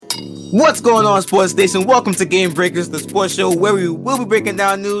What's going on, Sports Station? Welcome to Game Breakers, the sports show where we will be breaking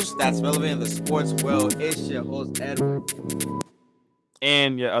down news that's relevant in the sports world. It's your host, Edward.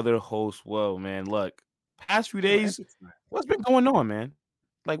 And your other host, well, man, look, past few days, what's been going on, man?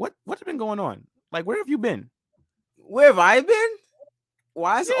 Like, what's been going on? Like, where have you been? Where have I been?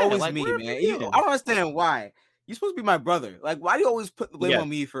 Why is it Yeah, always like, me, where have man? you I been? don't understand why. You're supposed to be my brother. Like, why do you always put the blame Yes, on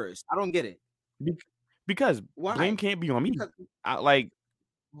me first? I don't get it. because blame Why? can't be on me. Because, Like,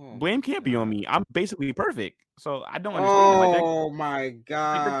 oh blame my can't be on god. me. I'm basically perfect, so I don't understand. Oh my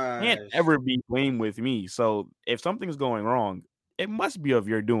There can't gosh. ever be blame with me. So if something's going wrong, it must be of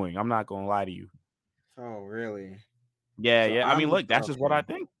your doing. I'm not gonna lie to you. Oh, really? Yeah, So yeah. I mean, look, that's just what I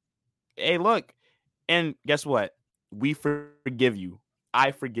okay. think. Hey, look, and guess what? We forgive you.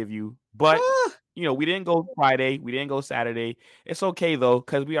 I forgive you. But Ah, we didn't go Friday. We didn't go Saturday. It's okay though,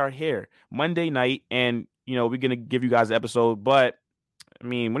 because we are here Monday night, and we're gonna give you guys an episode. But I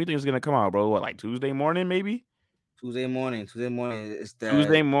mean, when do you think it's gonna come out, bro? What, like Tuesday morning, maybe? Tuesday morning. Tuesday morning is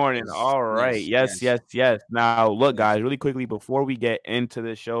Tuesday the morning. is All right. yes, Yes, yes, yes, yes. Now, look, yes. guys, really quickly before we get into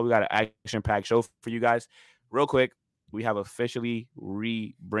this show, we got an action-packed show for you guys. Real quick, we have officially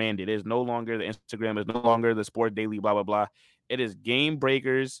rebranded. It is no longer the Instagram. It's no longer the Sport Daily. Blah blah blah. It is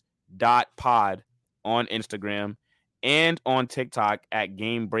GameBreakers.pod on Instagram and on TikTok at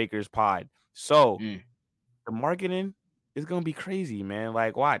GameBreakersPod. So Mm. the marketing is gonna be crazy, man.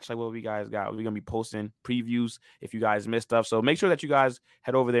 Like, watch, like what we guys got. We're gonna be posting previews if you guys missed stuff. So make sure that you guys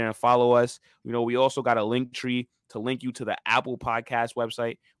head over there and follow us. We also got a link tree to link you to the Apple Podcast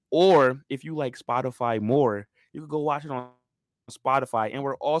website, or if you like Spotify more, you could go watch it on Spotify, and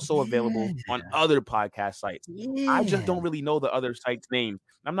we're also available on Yeah, other podcast sites. I just don't really yeah. know the other sites' names.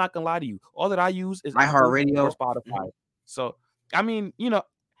 I'm not gonna lie to you. All that I use is Apple or iHeartRadio. Spotify. So I mean,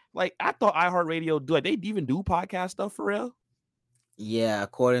 like I thought iHeartRadio do it. They even do podcast stuff for real. Yeah,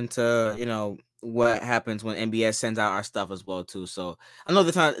 according to what happens when NBS sends out our stuff as well too. So I know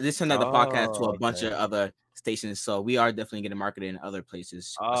they send out the podcast to Oh, a bunch of okay. other stations. So we are definitely getting marketed in other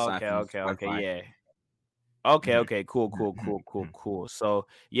places aside Okay, from okay, okay, Spotify. yeah. Okay, Mhm, okay, cool, mhm, cool, mhm, cool, cool, mhm. cool. So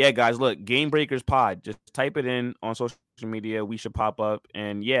yeah, guys, look, Game Breakers Pod. Just type it in on social media. We should pop up,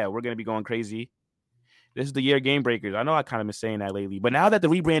 and yeah, we're gonna be going crazy. This is the year of Game Breakers. I know I kind of been saying that lately, but now that the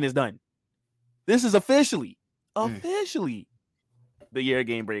rebrand is done, this is Mm. officially the year of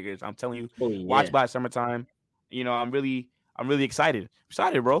Game Breakers. I'm telling you, Oh watch yeah, by summertime. I'm really excited.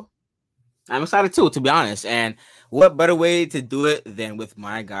 Excited, bro. I'm excited too, to be honest. And what better way to do it than with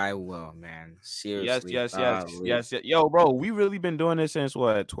my guy? Well, man, Yes, seriously, yes, yes, golly. yes, yes. Yo, bro, we really been doing this since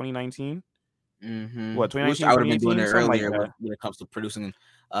what, 2019? What, Wish 2019, I would have been doing it 2018? Something like earlier that. when it comes to producing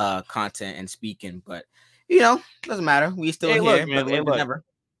content and speaking, but doesn't matter. We still Hey, look, here, better man. Hey, late than look. never.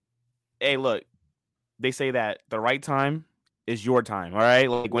 Hey, look. They say that the right time is your time. All right.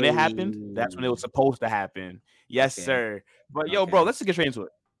 Like when it happened, that's when it Ooh, was supposed to happen. Yes, okay, sir. But yo, bro, okay. let's get straight into it.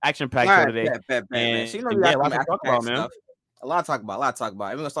 Action All packed show right, today. bet. So And the yeah, lots to talk action about, man. stuff. A lot to talk about.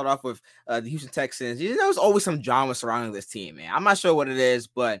 We're gonna start off with the Houston Texans. There's always some drama surrounding this team, man. I'm not sure what it is,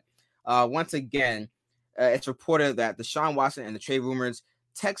 but once again, it's reported that Deshaun Watson and the trade rumors.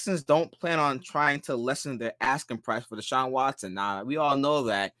 Texans don't plan on trying to lessen their asking price for Deshaun Watson. Now, we all know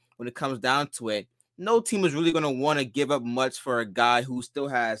that when it comes down to it, no team is really going to want to give up much for a guy who still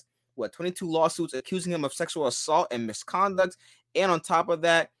has 22 lawsuits accusing him of sexual assault and misconduct, and on top of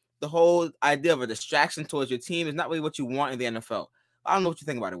that, the whole idea of a distraction towards your team is not really what you want in the NFL. I don't know what you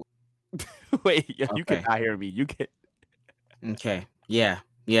think about it. Wait, yo, you Okay. cannot hear me. You can. Okay. Yeah.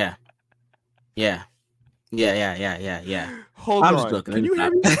 Yeah. Yeah. Yeah. Hold I'm just on. joking. Let Can me you hear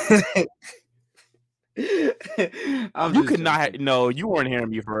stop. me? I'm You just could not. joking. No, you weren't hearing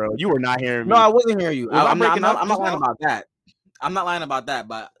me for real. You were not hearing No, me. I wasn't hearing you. Was I breaking up I'm just not lying now? about that. I'm not lying about that.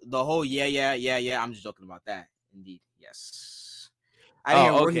 But the whole yeah. I'm just joking about that. Indeed, yes. I didn't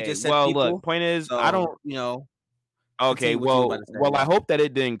hear Oh, where he okay. just said Well, look. people. Point is, I So don't. Okay, continue what you were about to say. well, I hope that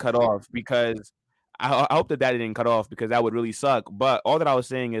it didn't cut off because I hope that didn't cut off because that would really suck. But all that I was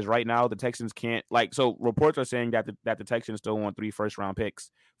saying is right now the Texans can't so reports are saying that the Texans still want 3 first-round picks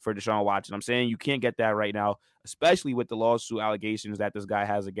for Deshaun Watson. I'm saying you can't get that right now, especially with the lawsuit allegations that this guy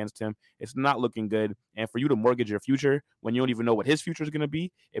has against him. It's not looking good. And for you to mortgage your future when you don't even know what his future is going to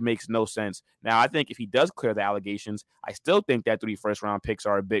be, it makes no sense. Now, I think if he does clear the allegations, I still think that 3 first-round picks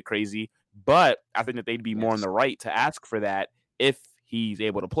are a bit crazy, but I think that they'd be more in Yes. the right to ask for that if he's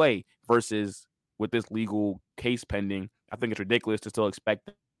able to play versus with this legal case pending. I think it's ridiculous to still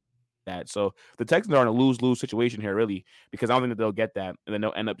expect that. So the Texans are in a lose-lose situation here, really, because I don't think that they'll get that. And then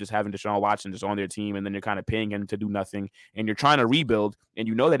they'll end up just having Deshaun Watson just on their team, and then you're kind of paying him to do nothing. And you're trying to rebuild, and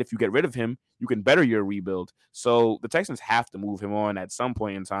you know that if you get rid of him, you can better your rebuild. So the Texans have to move him on at some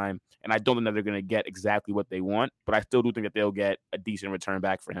point in time. And I don't think that they're going to get exactly what they want, but I still do think that they'll get a decent return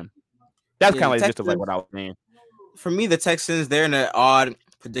back for him. That's kind of like just like what I was saying. For me, the Texans, they're in an odd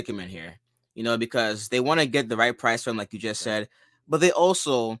predicament here, because they want to get the right price for him, like you just said, but they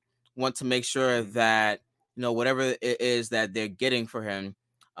also want to make sure that, whatever it is that they're getting for him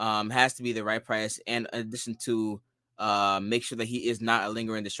has to be the right price. And in addition to make sure that he is not a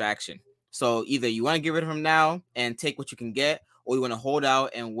lingering distraction. So either you want to get rid of him now and take what you can get, or you want to hold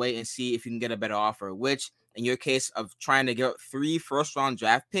out and wait and see if you can get a better offer, which in your case of trying to get 3 first-round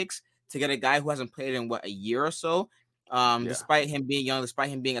draft picks to get a guy who hasn't played in a year or so, despite him being young, despite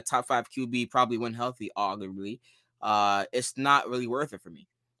him being a top 5 QB, probably when healthy, arguably, it's not really worth it for me,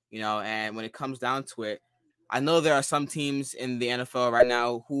 and when it comes down to it, I know there are some teams in the NFL right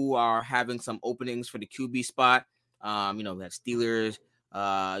now who are having some openings for the QB spot. We have Steelers,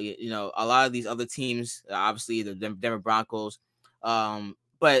 a lot of these other teams, obviously the Denver Broncos.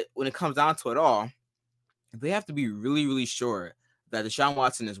 But when it comes down to it all, they have to be really, really sure that Deshaun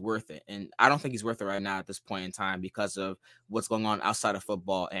Watson is worth it. And I don't think he's worth it right now at this point in time because of what's going on outside of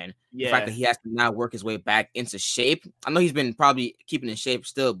football and the fact that he has to now work his way back into shape. I know he's been probably keeping in shape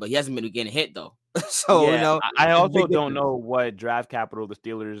still, but he hasn't been getting hit though. So, I also don't know what draft capital the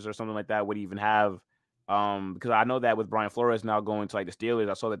Steelers or something like that would even have. Because I know that with Brian Flores now going to like the Steelers,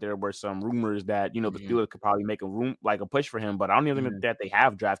 I saw that there were some rumors that, the Steelers could probably make a push for him, but I don't even think that they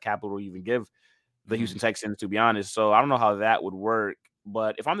have draft capital to even give the Houston Texans, to be honest. So I don't know how that would work.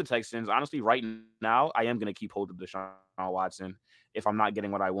 But if I'm the Texans, honestly, right now, I am going to keep hold of Deshaun Watson if I'm not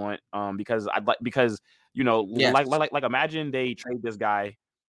getting what I want. Because like imagine they trade this guy.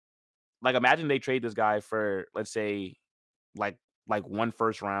 Like imagine they trade this guy for, let's say, like 1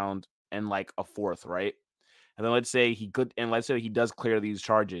 first round and like a 4th, right? And then let's say he does clear these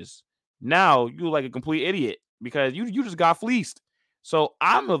charges. Now you like a complete idiot because you just got fleeced. So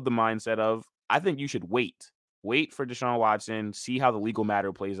I'm of the mindset of I think you should wait for Deshaun Watson, see how the legal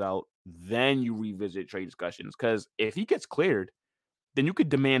matter plays out, then you revisit trade discussions. Because if he gets cleared, then you could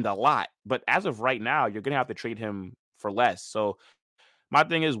demand a lot. But as of right now, you're gonna have to trade him for less. So my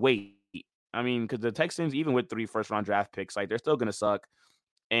thing is wait. I mean, because the Texans, even with 3 first-round draft picks, like they're still gonna suck.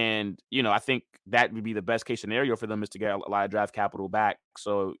 And, I think that would be the best case scenario for them is to get a lot of draft capital back.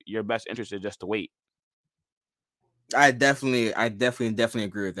 So your best interest is just to wait. I definitely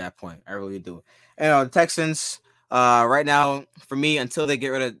agree with that point. I really do. And the Texans, right now, for me, until they get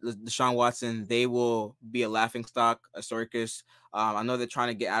rid of Deshaun Watson, they will be a laughing stock, a circus. I know they're trying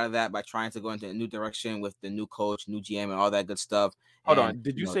to get out of that by trying to go into a new direction with the new coach, new GM, and all that good stuff. Hold on,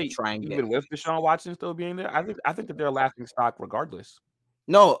 did you say even with Deshaun Watson still being there? I think that they're a laughing stock regardless.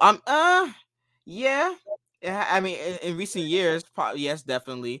 No, yeah. I mean, in recent years, probably yes,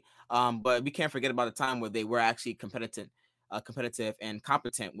 definitely. But we can't forget about the time where they were actually competitive and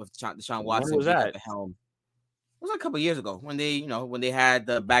competent with Deshaun Watson being at the helm. It was a couple of years ago when they had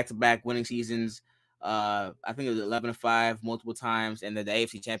the back-to-back winning seasons. I think it was 11-5 multiple times, and then the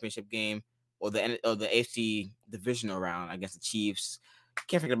AFC Championship game or the AFC divisional round against the Chiefs.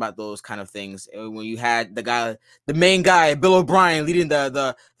 Can't forget about those kind of things when you had the main guy, Bill O'Brien, leading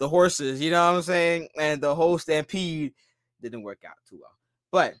the horses. You know what I'm saying? And the whole stampede didn't work out too well,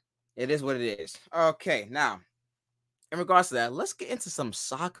 but it is what it is. Okay, now in regards to that, let's get into some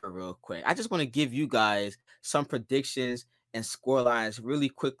soccer real quick. I just want to give you guys some predictions and score lines really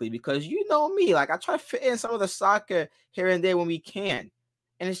quickly because you know me, like I try to fit in some of the soccer here and there when we can.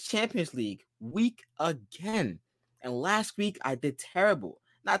 And it's Champions League week again. And last week I did terrible.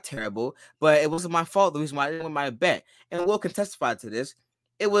 Not terrible, but it wasn't my fault. The reason why I didn't win my bet. And Will can testify to this.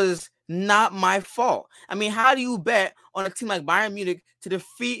 It was not my fault. I mean, how do you bet on a team like Bayern Munich to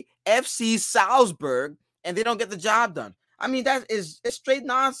defeat FC Salzburg and they don't get the job done? I mean, it's straight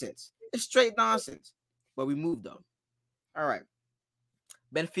nonsense. It's straight nonsense. But we moved on. All right.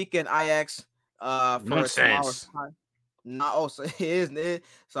 Benfica and Ajax nonsense. No, so it is.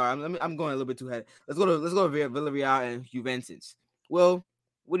 Sorry, I'm going a little bit too ahead. Let's go to Villarreal and Juventus. Well,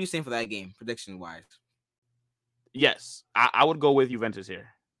 what are you saying for that game, prediction wise? Yes, I would go with Juventus here.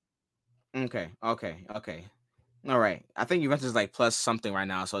 Okay. All right. I think Juventus is like plus something right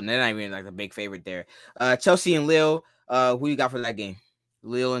now, so they're not even like the big favorite there. Chelsea and Lille. Who you got for that game?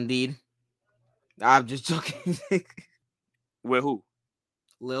 Lille, indeed. I'm just joking. With who?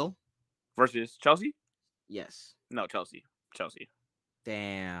 Lille versus Chelsea. Yes. No, Chelsea.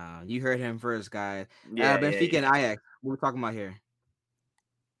 Damn, you heard him first, guys. Yeah, Benfica and Ajax. What are we talking about here?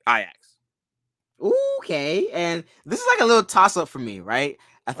 Ajax. Okay, and this is like a little toss up for me, right?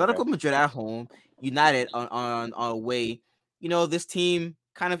 Atletico Okay. Madrid at home, United on away. You know, this team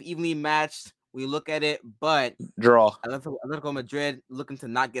kind of evenly matched. We look at it, but Draw. Atletico Madrid looking to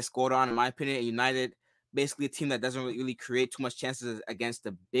not get scored on, in my opinion. And United, basically a team that doesn't really create too much chances against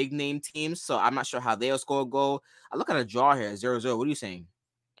the big name teams. So I'm not sure how they'll score a goal. I look at a draw here, 0-0. What are you saying?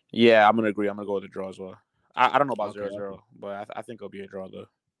 Yeah, I'm gonna agree. I'm gonna go with the draw as well. I don't know about Okay, 0-0, but I think it'll be a draw though.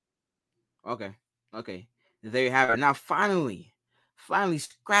 okay. There you have it. Now, finally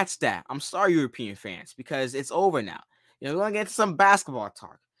scratch that. I'm sorry, European fans, because it's over now. You know, we're gonna get to some basketball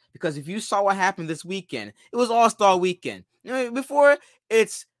talk. Because if you saw what happened this weekend, it was All-Star Weekend. You know, before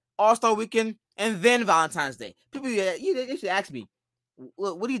it's All-Star Weekend and then Valentine's Day. People, you should ask me,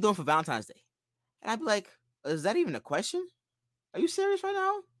 what are you doing for Valentine's Day? And I'd be like, is that even a question? Are you serious right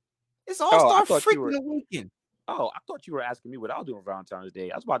now? It's Oh, I All-Star thought you were. freaking weekend. Oh, I thought you were asking me what I was doing for Valentine's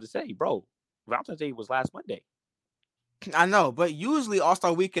Day. I was about to say, bro, Valentine's Day was last Monday. I know, but usually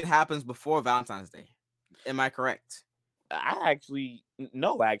All-Star Weekend happens before Valentine's Day. Am I correct?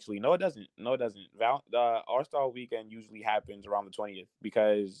 No, it doesn't. No, it doesn't. The All-Star Weekend usually happens around the 20th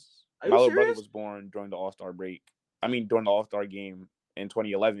because Are my you little brother serious? was born during the All-Star break. I mean, during the All-Star game in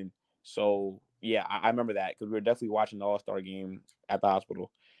 2011. So yeah, I remember that because we were definitely watching the All-Star game at the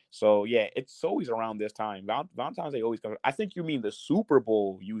hospital. So yeah, it's always around this time. Valentine's Day always comes. I think you mean the Super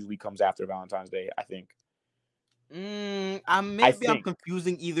Bowl usually comes after Valentine's Day. I think. I Maybe I'm think.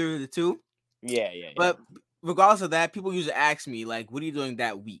 confusing either of the two. Yeah. But regardless of that, people usually ask me, like, what are you doing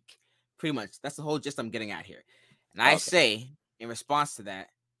that week? Pretty much. That's the whole gist I'm getting at here. And I Okay. say, in response to that,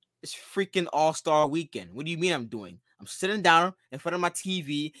 it's freaking All-Star Weekend. What do you mean I'm doing? I'm sitting down in front of my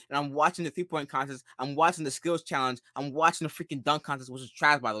TV and I'm watching the 3-point contest. I'm watching the skills challenge. I'm watching the freaking dunk contest, which is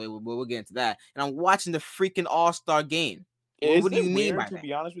trash, by the way. We'll get into that. And I'm watching the freaking All-Star game. What Is do you it mean weird by to that?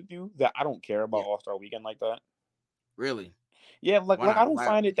 be honest with you that I don't care about Yeah, All-Star Weekend like that? really. Yeah, Why I not? don't Why?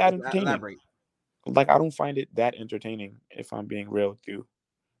 find it that entertaining. Elaborate. Like I don't find it that entertaining if I'm being real with you.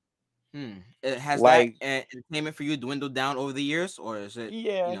 Has that Like entertainment for you dwindled down over the years, or is it,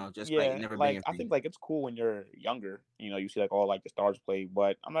 just like yeah. never being Like a I thing? think like it's cool when you're younger. You see like all like the stars play,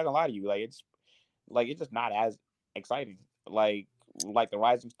 but I'm not gonna lie to you, it's just not as exciting. Like the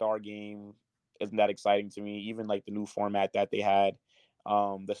Rising Star game isn't that exciting to me. Even like the new format that they had.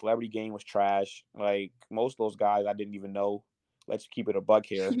 The celebrity game was trash. Like most of those guys I didn't even know. Let's keep it a buck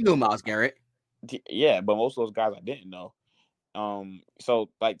here. You know Miles Garrett. Yeah, but most of those guys I didn't know.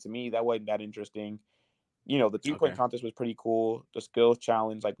 So like to me that wasn't that interesting. The 3-point Okay. contest was pretty cool. The skills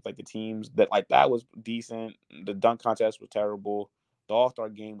challenge, like the teams that was decent. The dunk contest was terrible. The All-Star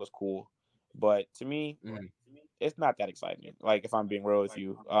game was cool, but to me, Mhm. it's not that exciting. Like if I'm being real with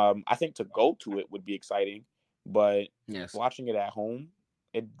you, I think to go to it would be exciting, but Yes. watching it at home,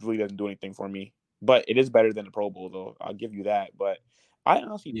 it really doesn't do anything for me. But it is better than the Pro Bowl, though. I'll give you that. But I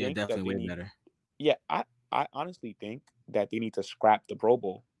honestly Yeah, think that definitely they way need. better. Yeah, I honestly think that they need to scrap the Pro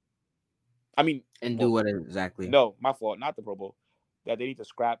Bowl. I mean, And do well, what exactly? no, my fault, not the Pro Bowl. That they need to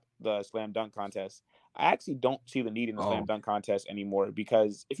scrap the slam dunk contest. I actually don't see the need in the slam Oh, dunk contest anymore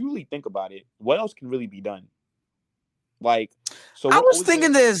because if you really think about it, what else can really be done? Like, so I we're was always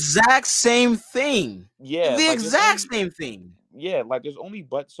thinking gonna, the exact same thing. yeah, The like there's exact only, same thing. yeah, like there's only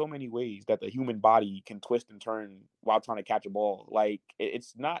but so many ways that the human body can twist and turn while trying to catch a ball. Like,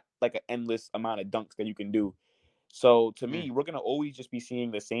 it's not like an endless amount of dunks that you can do. So to Mm. me, we're gonna always just be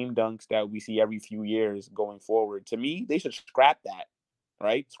seeing the same dunks that we see every few years going forward. To me, they should scrap that,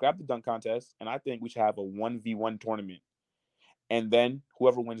 right? Scrap the dunk contest, and I think we should have a 1v1 tournament. And then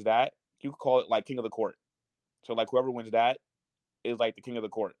whoever wins that, you could call it like King of the Court. So like whoever wins that is like the King of the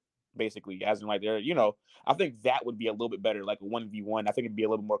Court, basically. As in like I think that would be a little bit better, like a 1v1. I think it'd be a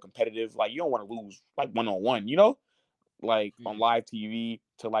little more competitive. Like you don't want to lose like 1-on-1, like on Mm. live TV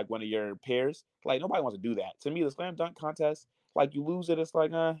to like one of your peers. Like nobody wants to do that. To me, the slam dunk contest, like you lose it, it's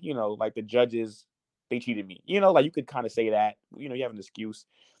like like the judges, they cheated me. Like you could kind of say that. You have an excuse.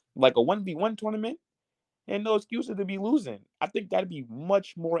 Like a 1v1 tournament, and no excuses to be losing. I think that'd be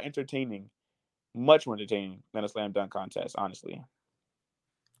much more entertaining than a slam dunk contest, honestly.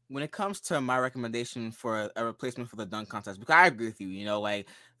 When it comes to my recommendation for a replacement for the dunk contest, because I agree with you, like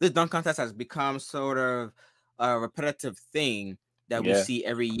this dunk contest has become sort of a repetitive thing that we Yeah. see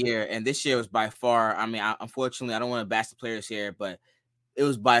every year. And this year was by far, I mean, unfortunately, I don't want to bash the players here, but it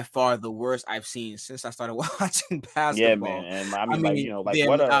was by far the worst I've seen since I started watching Yeah, man. basketball. And I I mean, like, mean, like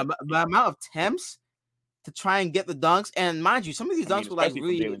what the amount of attempts to try and get the dunks, and mind you, some of these I mean, dunks were like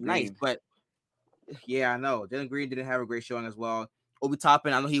especially from really Jalen nice, Green. but yeah, I know Jalen Green didn't have a great showing as well. Obi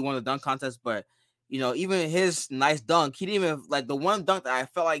Toppin, I know he won the dunk contest, but even his nice dunk, he didn't even like the one dunk that I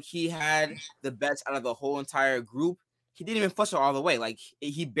felt like he had the best out of the whole entire group. He didn't even flush it all the way. Like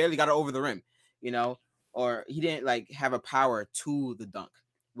he barely got it over the rim, or he didn't like have a power to the dunk,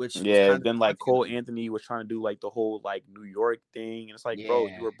 which was Yeah, kind of then like disappointing Cole to me. Anthony was trying to do like the whole like New York thing, and it's like, bro,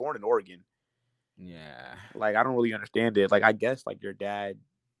 you Yeah, were born in Oregon. yeah. Like, I don't really understand it. Like, I guess like your dad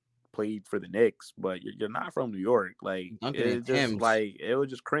played for the Knicks, but you're not from New York. Like, Duncan and it just Tim's. like it was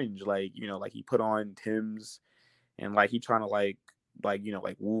just cringe. Like, like he put on Tim's and like he trying to like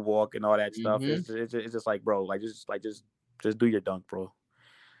woo walk and all that stuff. Hmm. It's just like, bro, just do your dunk, bro.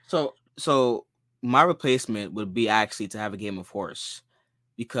 So my replacement would be actually to have a game of horse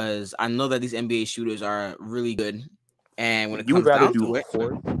because I know that these NBA shooters are really good, and when it You would comes rather down do to it,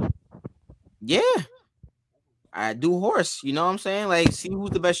 horse? yeah, I do horse. You know what I'm saying? Like, see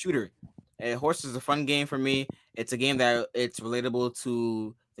who's the best shooter. And horse is a fun game for me. It's a game that it's relatable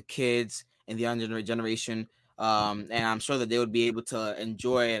to the kids and the younger generation. And I'm sure that they would be able to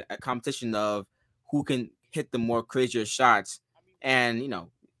enjoy a competition of who can hit the more crazier shots. And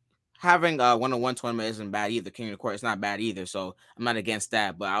having a one-on-one tournament isn't bad either. King of the Court, it's not bad either. So I'm not against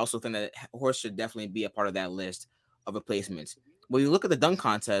that. But I also think that horse should definitely be a part of that list of replacements. When you look at the dunk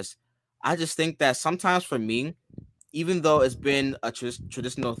contest, I just think that sometimes for me, even though it's been a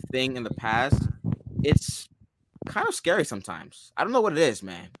traditional thing in the past, it's kind of scary sometimes. I don't know what it is,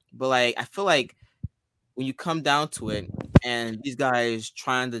 man, but like I feel like when you come down to it, and these guys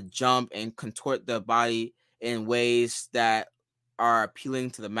trying to jump and contort their body in ways that are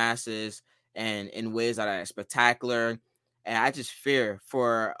appealing to the masses and in ways that are spectacular. And I just fear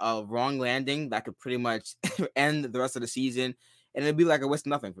for a wrong landing that could pretty much end the rest of the season, and it'd be like a waste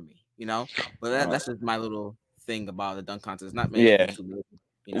of nothing for me. But Uh, that's just my little thing about the dunk contest. Not many people yeah. too big.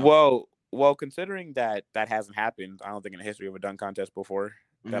 Well, considering that hasn't happened, I don't think in the history of a dunk contest before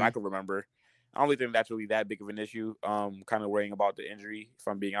that I Hmm. could remember. I don't really think that's really that big of an issue. Kind of worrying about the injury, if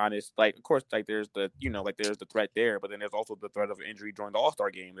I'm being honest. Like, of course, like there's there's the threat there, but then there's also the threat of injury during the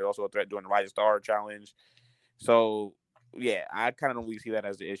All-Star game. There's also a threat during the Rising Star Challenge. So yeah, I kind of don't really see that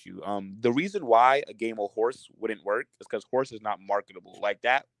as the issue. The reason why a game of horse wouldn't work is because horse is not marketable. Like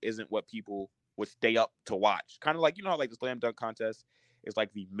that isn't what people would stay up to watch. Kind of like like the slam dunk contest is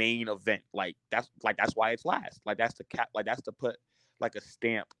like the main event. That's why it's last. Like that's the cap. Like that's to put like a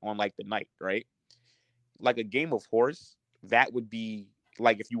stamp on like the night, right? Like a game of horse, that would be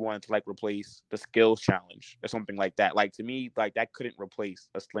like if you wanted to like replace the skills challenge or something like that. Like to me, like that couldn't replace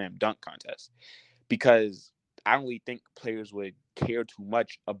a slam dunk contest because I don't really think players would care too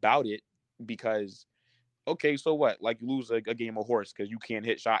much about it because okay, so what? Like you lose a game of horse because you can't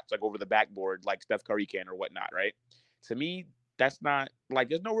hit shots like over the backboard like Steph Curry can or whatnot, right? To me, that's not like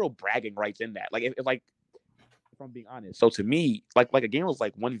there's no real bragging rights in that. Like if I'm being honest, so to me, like a game was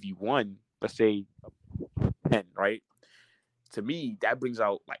like 1v1, let's say 10, right? To me, that brings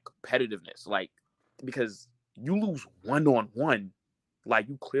out like competitiveness, like because you lose 1-on-1, like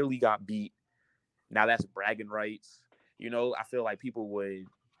you clearly got beat. Now that's bragging rights. I feel like people would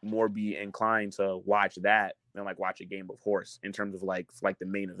more be inclined to watch that than like watch a game of horse in terms of like the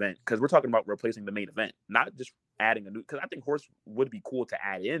main event because we're talking about replacing the main event, not just adding a new. Because I think horse would be cool to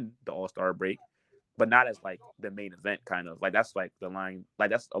add in the All-Star break, but not as like the main event kind of like that's like the line like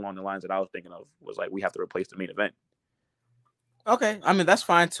that's along the lines that I was thinking of was like we have to replace the main event. Okay, I mean that's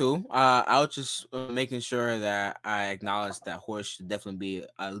fine too. I was just making sure that I acknowledge that horse should definitely be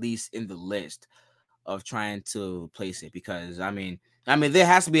at least in the list of trying to replace it because I mean there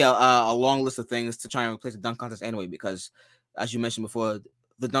has to be a long list of things to try and replace the dunk contest anyway because as you mentioned before,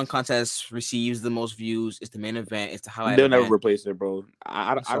 the dunk contest receives the most views. It's the main event. It's the highlight They'll never event. replace it, bro.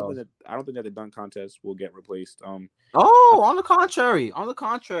 I don't So, think that the dunk contest will get replaced. oh, on the contrary,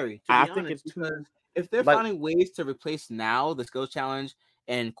 to I be think honest, it's too because if they're like finding ways to replace now the skills challenge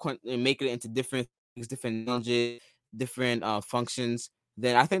and make it into different things, different challenges, different functions,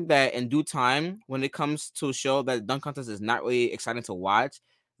 then I think that in due time, when it comes to a show that dunk contest is not really exciting to watch,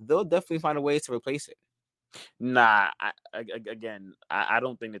 they'll definitely find a way to replace it. nah. Again, I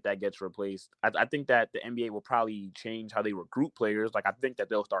don't think that gets replaced. I think that the NBA will probably change how they recruit players. Like I think that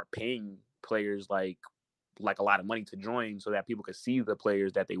they'll start paying players like a lot of money to join so that people could see the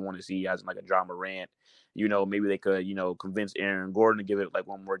players that they want to see as in like a John Morant. Maybe they could, convince Aaron Gordon to give it like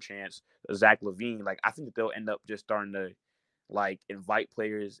one more chance. Zach Levine, like I think that they'll end up just starting to like invite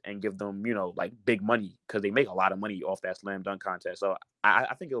players and give them, like big money because they make a lot of money off that slam dunk contest. So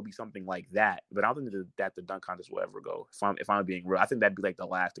I think it'll be something like that. But I don't think that the dunk contest will ever go. If I'm being real, I think that'd be like the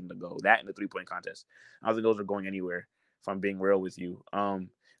last thing to go. That and the 3-point contest. I don't think those are going anywhere. If I'm being real with you,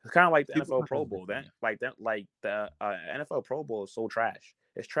 it's kind of like the People NFL contest Pro is Bowl. different. The NFL Pro Bowl is so trash.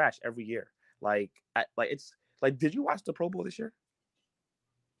 It's trash every year. It's like, did you watch the Pro Bowl this year?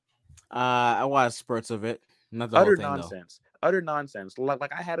 I watched spurts of it, not the whole Utter thing though. nonsense. Utter nonsense.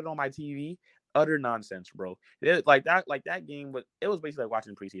 Like I had it on my TV. Utter nonsense, bro. Like that game was. It was basically like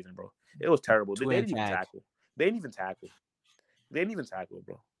watching preseason, bro. It was terrible. They Twin didn't even tag. tackle. They didn't even tackle. They didn't even tackle,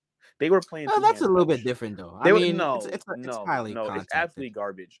 bro. They were playing Oh, two that's a hands little bit coach. different though. I They were mean, no, it's no, highly no. It's contacted. absolutely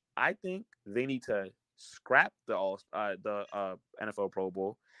garbage. I think they need to scrap the NFL Pro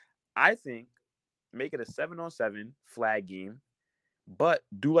Bowl. I think make it a 7-on-7 flag game, but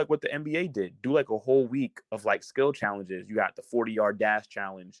do like what the NBA did. Do like a whole week of like skill challenges. You got the 40-yard dash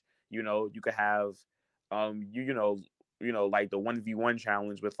challenge. You could have like the 1v1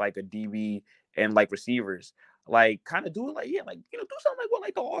 challenge with like a DB and like receivers. Like kind of do it like do something like what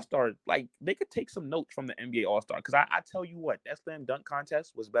like the All-Star. Like they could take some notes from the NBA All-Star. Because I tell you what, that slam dunk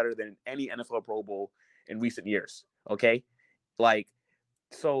contest was better than any NFL Pro Bowl in recent years. Okay. Like,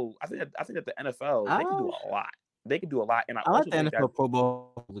 so I think that the NFL, they can do a lot. They can do a lot, and I I like also the think that, NFL Pro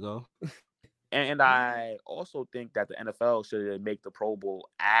Bowl to go. and I also think that the NFL should make the Pro Bowl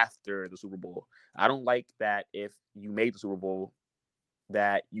after the Super Bowl. I don't like that if you made the Super Bowl,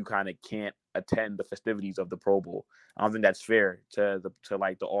 that you kind of can't attend the festivities of the Pro Bowl. I don't think that's fair to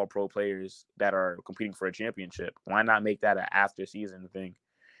like the All Pro players that are competing for a championship. Why not make that an after season thing?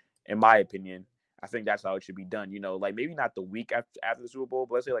 In my opinion, I think that's how it should be done. Like maybe not the week after the Super Bowl,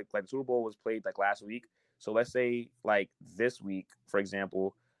 but let's say like the Super Bowl was played like last week. So let's say like this week, for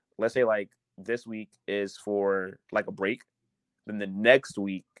example, let's say like this week is for like a break. Then the next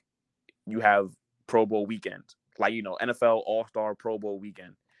week you have Pro Bowl weekend, like NFL All-Star Pro Bowl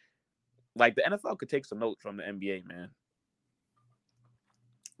weekend. Like the NFL could take some notes from the NBA, man.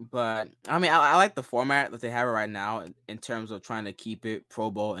 But I mean, I like the format that they have right now in terms of trying to keep it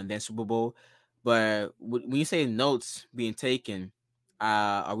Pro Bowl and then Super Bowl. But when you say notes being taken,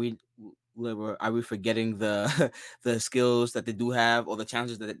 are we forgetting the the skills that they do have or the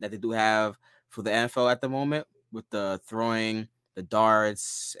challenges that they do have for the NFL at the moment with the throwing, the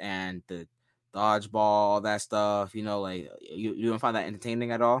darts, and the dodgeball, all that stuff? Like you don't find that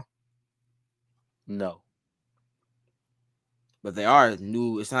entertaining at all? No. But they are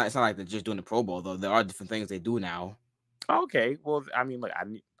new. It's not like they're just doing the Pro Bowl though. There are different things they do now. Okay, well, I mean, like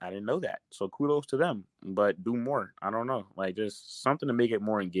I didn't know that, so kudos to them. But do more. I don't know, like just something to make it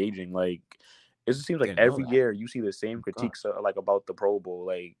more engaging. Like it just seems like Didn't know every that. year you see the same God. critiques like about the Pro Bowl.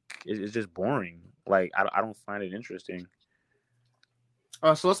 Like it's just boring. Like I don't find it interesting.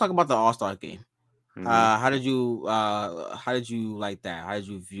 So let's talk about the All-Star game. Mm-hmm. How did you like that? How did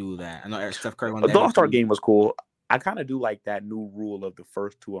you view that? I know Steph Curry won the The All-Star MVP. game was cool. I kind of do like that new rule of the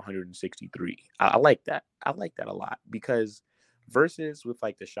first to 163. I like that. I like that a lot because versus with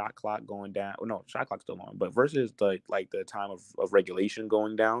like the shot clock going down. Well, no, shot clock's still on, but versus the time of regulation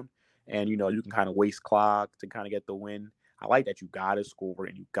going down, and you can kind of waste clock to kind of get the win. I like that you gotta score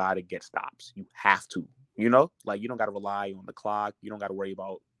and you gotta get stops. You have to. Like you don't gotta rely on the clock. You don't gotta worry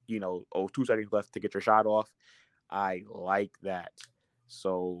about 2 seconds left to get your shot off. I like that.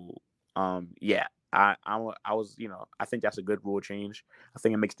 So yeah, I was I think that's a good rule change. I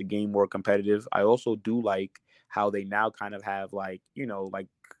think it makes the game more competitive. I also do like how they now kind of have like like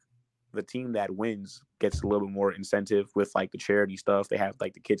the team that wins gets a little bit more incentive with like the charity stuff. They have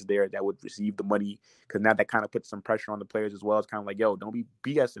like the kids there that would receive the money because now that kind of puts some pressure on the players as well. It's kind of like, yo, don't be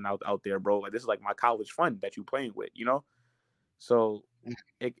BSing out there, bro. Like this is like my college fund that you playing with. So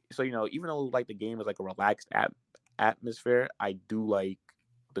even though like the game is like a relaxed atmosphere, I do like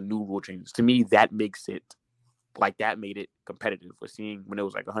the new rule changes. To me, that makes it that made it competitive. We're seeing when it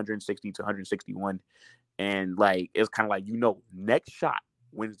was like 160 to 161, and like it's kind of like next shot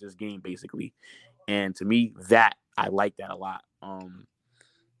wins this game basically. And to me, that I like that a lot.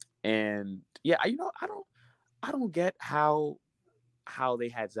 And yeah, I don't get how they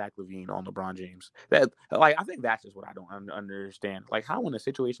had Zach LaVine on LeBron James. That I think that's just what I don't understand. Like how in a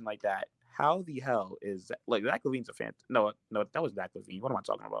situation like that, how the hell is like Zach LaVine's a fan? No, that was Zach LaVine. What am I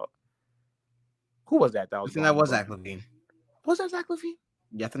talking about? Who was that? That I was think going that on was LeBron? Zach LaVine. Was that Zach LaVine?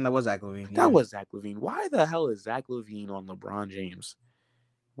 Yeah, I think that was Zach LaVine. That Yeah. was Zach LaVine. Why the hell is Zach LaVine on LeBron James?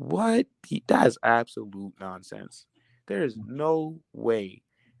 What? That is absolute nonsense. There is no way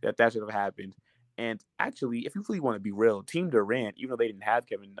that should have happened. And actually, if you really want to be real, Team Durant, even though they didn't have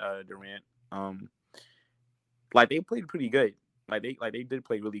Kevin Durant, they played pretty good. They did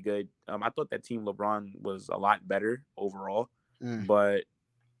play really good. I thought that Team LeBron was a lot better overall, but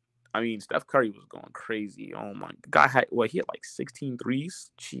I mean, Steph Curry was going crazy. Oh my God, he had like 16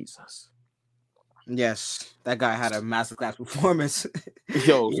 threes. Jesus. Yes, that guy had a masterclass performance.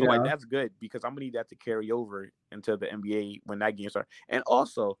 Yo, You so like know, that's good because I'm gonna need that to carry over into the NBA when that game starts. And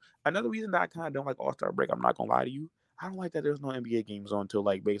also another reason that I kind of don't like All-Star break, I'm not gonna lie to you, I don't like that there's no NBA games on until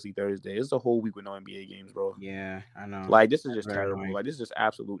like basically Thursday. It's a whole week with no NBA games, bro. yeah, I know. Like this is That's just very terrible. annoying. Like this is just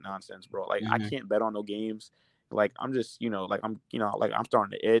absolute nonsense, bro. Like I Hmm. can't bet on no games. Like I'm just, like like I'm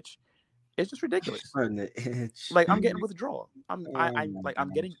starting to itch. It's just ridiculous. Putting the itch. Like I'm getting withdrawal. Oh my I'm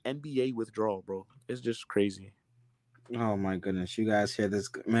gosh. getting NBA withdrawal, bro. It's just crazy. Oh my goodness, you guys hear this?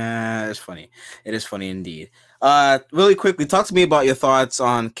 Man, it's funny. It is funny indeed. Really quickly, talk to me about your thoughts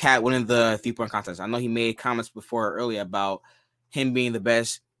on Cat winning the 3-point contest. I know he made comments before earlier about him being the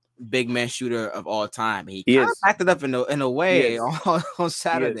best big man shooter of all time. He He kind of is. backed it up in a He way is. on He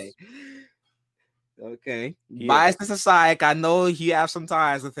Saturday. is. Okay, He is. biasness aside, I know you have some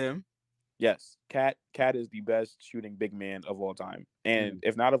ties with him. Yes. Cat is the best shooting big man of all time. And Mm.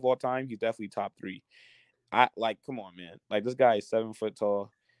 if not of all time, he's definitely top 3. I like come on, man. Like this guy is 7 foot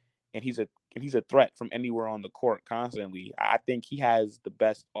tall and he's a threat from anywhere on the court constantly. I think he has the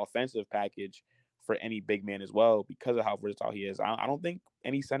best offensive package for any big man as well because of how versatile he is. I don't think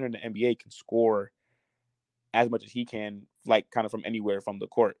any center in the NBA can score as much as he can, like kind of from anywhere from the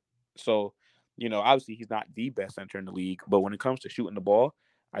court. So, obviously he's not the best center in the league, but when it comes to shooting the ball,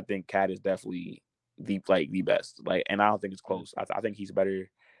 I think Cat is definitely the best. Like, and I don't think it's close. I think he's better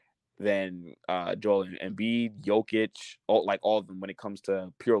than Joel and Embiid, Jokic, all of them when it comes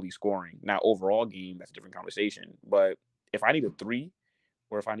to purely scoring. Now, overall game, that's a different conversation. But if I need a 3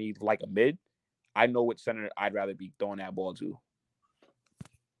 or if I need like a mid, I know which center I'd rather be throwing that ball to.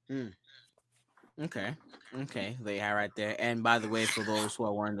 Mm. Okay. They are right there. And by the way, for those who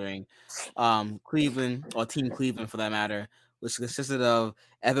are wondering, Cleveland or Team Cleveland for that matter, which consisted of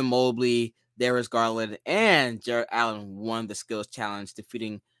Evan Mobley, Darius Garland, and Jarrett Allen, won the skills challenge,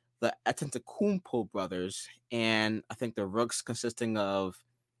 defeating the Antetokounmpo brothers. And I think the rooks consisting of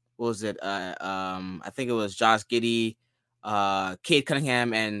what was it? I think it was Josh Giddey, Cade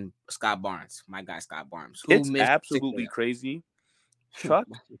Cunningham, and Scott Barnes. My guy Scott Barnes, who It's missed 6 absolutely layups. crazy. Chuck,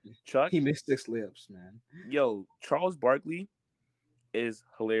 He missed 6 layups, man. yo, Charles Barkley is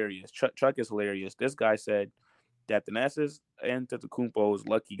hilarious. Chuck is hilarious. This guy said that Thanasis Antetokounmpo is a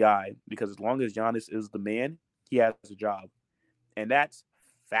lucky guy because as long as Giannis is the man, he has a job. And that's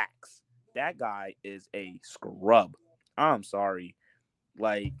facts. That guy is a scrub. I'm sorry.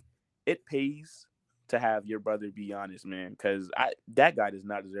 Like, it pays to have your brother be honest, man, because that guy does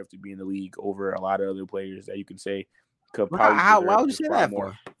not deserve to be in the league over a lot of other players that you can say could probably Why deserve would you just say far that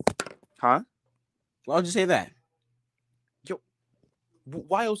more. for? Huh? Why would you say that? Yo,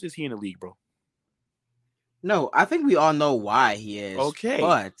 why else is he in the league, bro? No, I think we all know why he is. Okay.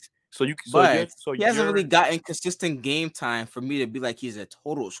 But he hasn't really gotten consistent game time for me to be like he's a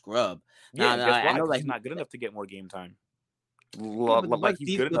total scrub. Yeah, now guess why? I know He's not good enough to get more game time. yeah, but Like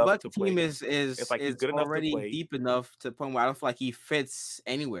he's good enough to play. team is It's like he's good enough to already play. deep enough to the point where I don't feel like he fits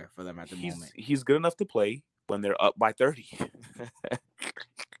anywhere for them at the moment. He's good enough to play when they're up by 30.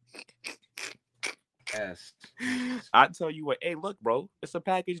 Yes. I tell you what, hey, look, bro, it's a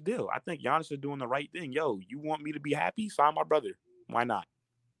package deal. I think Giannis is doing the right thing. Yo, you want me to be happy? Sign my brother. Why not?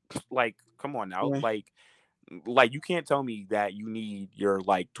 Like, come on now. Yeah. Like you can't tell me that you need your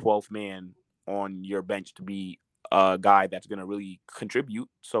like 12th man on your bench to be a guy that's gonna really contribute.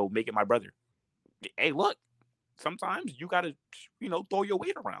 So make it my brother. Hey, look, sometimes you gotta, throw your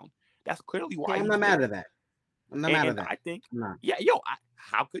weight around. That's clearly why I'm not mad at that. I'm not mad at that. I think, No. yeah,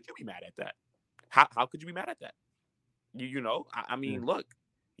 how could you be mad at that? How could you be mad at that? I mean, look,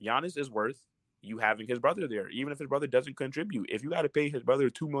 Giannis is worth you having his brother there, even if his brother doesn't contribute. If you got to pay his brother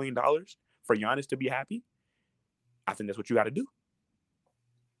 $2 million for Giannis to be happy, I think that's what you got to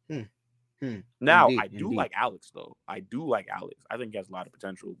do. Now, I do like Alex, though. I do like Alex. I think he has a lot of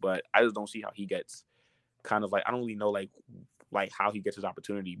potential, but I just don't see how he gets kind of like, I don't really know like how he gets his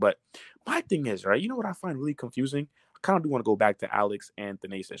opportunity. But my thing is, right, you know what I find really confusing? I kind of do want to go back to Alex and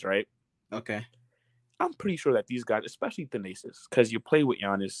Thanasis, right? Okay. I'm pretty sure that these guys, especially Thanasis, because you play with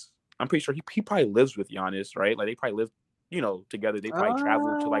Giannis, I'm pretty sure he probably lives with Giannis, right? Like they probably live, together. They probably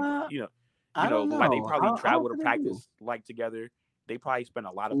travel to like, I don't know. like they probably travel to practice like together. They probably spend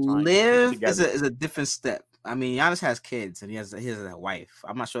a lot of time together. Is a different step. I mean, Giannis has kids and he has a wife.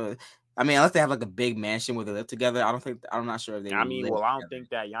 I'm not sure. I mean, unless they have like a big mansion where they live together, I'm not sure if they. I mean, live I don't think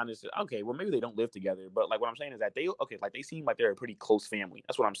that Giannis. Okay, well, maybe they don't live together, but like what I'm saying is that they seem like they're a pretty close family.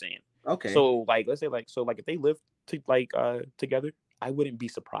 That's what I'm saying. Okay. So like, let's say if they live together, I wouldn't be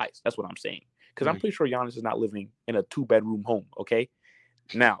surprised. That's what I'm saying because I'm pretty sure Giannis is not living in a 2-bedroom home. Okay,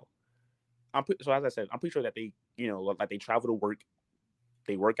 now so as I said, I'm pretty sure that they like they travel to work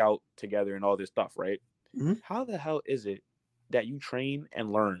they work out together and all this stuff, right? Mm-hmm. How the hell is it that you train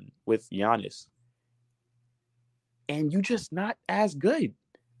and learn with Giannis and you just not as good?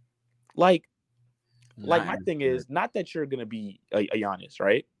 Like my thing is not that you're gonna be a Giannis,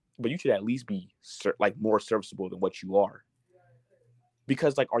 right? But you should at least be like more serviceable than what you are.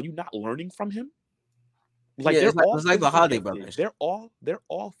 Because like, are you not learning from him? Like yeah, they're all it's like the Holiday gifted. brothers. They're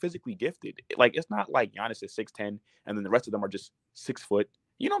all physically gifted. Like it's not like Giannis is 6'10" and then the rest of them are just 6 foot.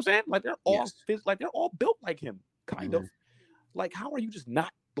 You know what I'm saying? Like they're all like they're all built like him, kind of. Like how are you just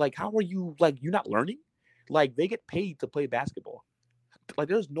not like how are you like you're not learning? Like they get paid to play basketball. Like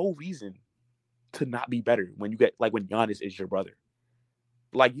there's no reason to not be better when you get like when Giannis is your brother.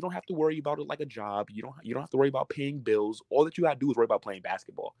 Like you don't have to worry about it like a job. You don't have to worry about paying bills. All that you gotta do is worry about playing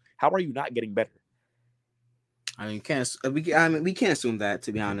basketball. How are you not getting better? I mean, we can't assume that,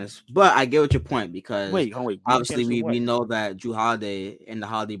 to be honest. But I get what your point because wait. obviously we know that Jrue Holiday and the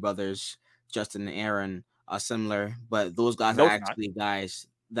Holiday brothers, Justin and Aaron, are similar, but those guys are actually guys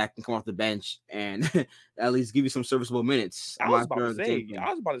that can come off the bench and at least give you some serviceable minutes. I was about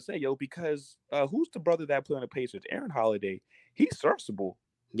to say, yo, because who's the brother that played on the Pacers? Aaron Holiday. He's serviceable.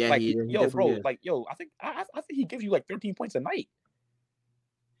 Yeah, like he bro, is. like yo, I think he gives you like 13 points a night.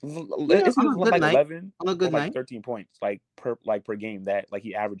 Yeah, it's like 11 on a good or like night. 13 points like per game that like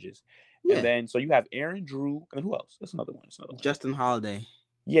he averages. Yeah. And then so you have Aaron, Jrue, and who else? That's another one. Justin Holiday.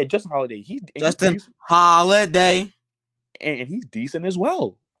 Yeah, Justin Holiday. Justin Holiday. And he's decent as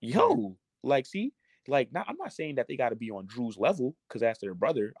well. Yo, like see, like now I'm not saying that they got to be on Jrue's level because that's their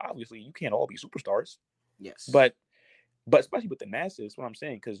brother. Obviously, you can't all be superstars. Yes. But especially with the masses, what I'm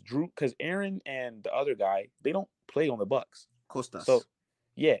saying, because Aaron and the other guy, they don't play on the Bucks. Costas. So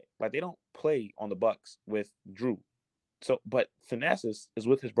yeah, like they don't play on the Bucks with Jrue. So, but Thanasis is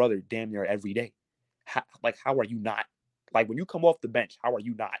with his brother damn near every day. How are you not? Like when you come off the bench, how are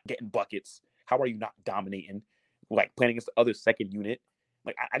you not getting buckets? How are you not dominating? Like playing against the other second unit?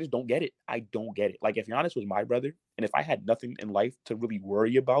 Like I just don't get it. I don't get it. Like if Giannis was my brother, and if I had nothing in life to really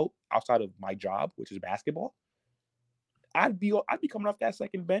worry about outside of my job, which is basketball, I'd be coming off that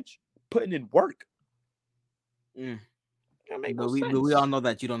second bench, putting in work. But we all know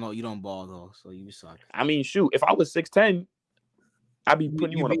that you don't ball though, so you suck. I mean, shoot, if I was 6'10", I'd be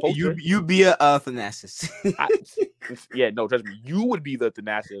putting you on a poster. You'd be a Thanasis. Yeah, no, trust me, you would be the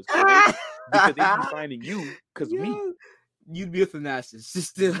Thanasis because they'd be signing you because of me. You'd be a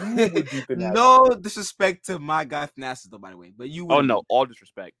Thanasis. No disrespect to my guy Thanasis, though, by the way. But you would. Oh no, all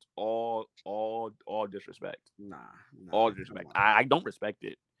disrespect. All disrespect. Nah. All disrespect. I don't respect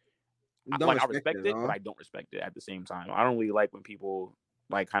it. I respect it, but I don't respect it at the same time. I don't really like when people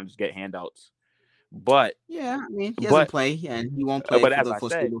like kind of just get handouts. But yeah, I mean, he doesn't play and he won't play for the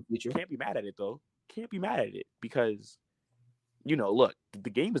foreseeable future. Can't be mad at it though. Can't be mad at it because, look, the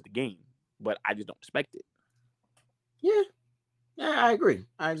game is the game, but I just don't respect it. Yeah, I agree.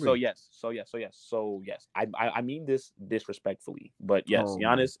 So yes. I mean this disrespectfully, but yes,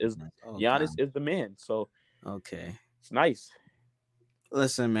 Giannis is the man. So okay, it's nice.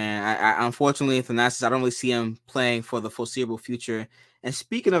 Listen, man, I unfortunately Thanasis, I don't really see him playing for the foreseeable future. And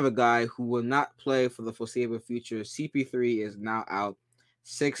speaking of a guy who will not play for the foreseeable future, CP3 is now out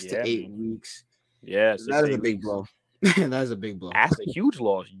 6 to 8 weeks. Yeah, that is a big blow. That is a big blow. That's a huge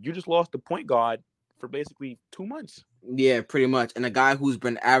loss. You just lost the point guard for basically 2 months. Yeah, pretty much. And a guy who's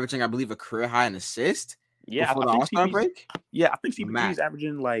been averaging, I believe, a career high in assist. Yeah, before the All-Star break. Yeah, I think CP3 is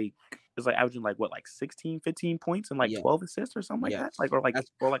averaging like 16, 15 points and like 12 assists or something like that. Like or like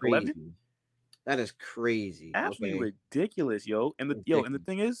 11. That is crazy. Absolutely ridiculous, yo. And the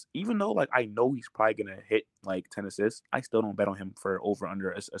thing is, even though like I know he's probably gonna hit like 10 assists, I still don't bet on him for over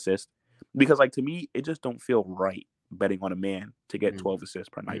under assist because like to me it just don't feel right betting on a man to get 12 assists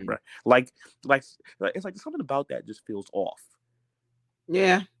per night, bro. Like it's like something about that just feels off.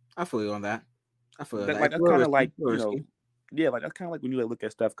 Yeah, I feel you on that. I feel that. Like that's kind of like yeah, like that's kind of like when you look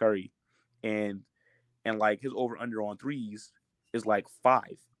at Steph Curry, and like his over under on threes is like 5.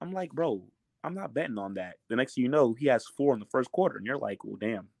 I'm like, bro, I'm not betting on that. The next thing you know, he has 4 in the first quarter, and you're like, well,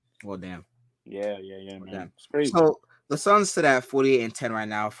 damn. Yeah, man. Damn. It's crazy. So the Suns sit at 48-10 right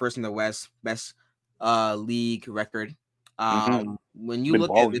now, first in the West, best league record. When you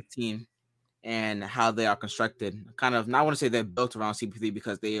look at this team and how they are constructed, kind of, not want to say they're built around CP3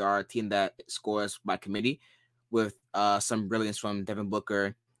 because they are a team that scores by committee with some brilliance from Devin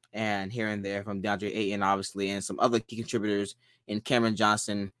Booker and here and there from DeAndre Ayton, obviously, and some other key contributors in Cameron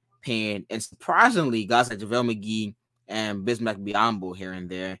Johnson, Payne, and surprisingly, guys like JaVale McGee and Bismack Biyombo here and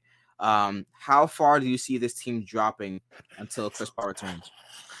there. How far do you see this team dropping until Chris Paul returns?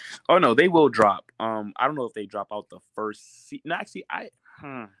 Oh no, they will drop. I don't know if they drop out the first season. No, actually,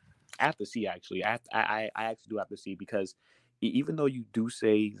 I have to see actually. I actually do have to see because even though you do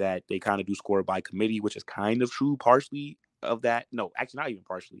say that they kind of do score by committee, which is kind of true, partially of that. No, actually not even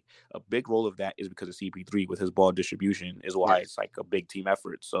partially. A big role of that is because of CP3 with his ball distribution is why it's like a big team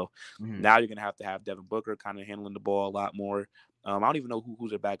effort. So now you're gonna have to have Devin Booker kind of handling the ball a lot more. I don't even know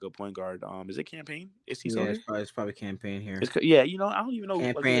who's a backup point guard. Is it Campaign? Is he still there? It's probably Campaign here. Yeah, I don't even know like,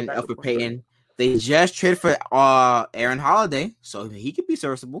 who's a Campaign, backup Elfrid point guard. Payton. They just traded for Aaron Holiday, so he could be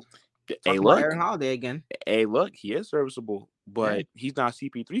serviceable. Hey, look, Aaron Holiday again. Hey, look, he is serviceable, but he's not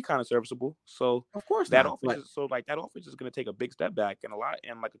CP3 kind of serviceable. So of course that not, offense that offense is going to take a big step back, and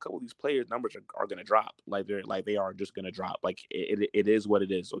like a couple of these players' numbers are going to drop. They are just going to drop. Like it is what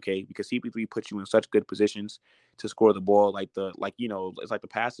it is, okay? Because CP3 puts you in such good positions to score the ball. It's like the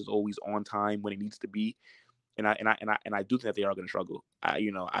pass is always on time when it needs to be, and I do think that they are going to struggle. I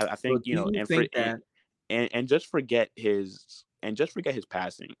think and just forget his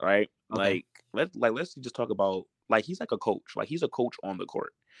passing, right? Okay. Let's just talk about he's like a coach. Like he's a coach on the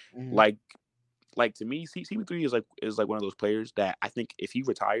court. Mm-hmm. Like to me, CP3 is like one of those players that I think if he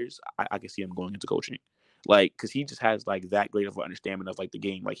retires, I can see him going into coaching. Like, because he just has like that great of an understanding of like the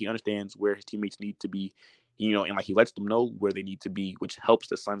game. Like he understands where his teammates need to be, and like he lets them know where they need to be, which helps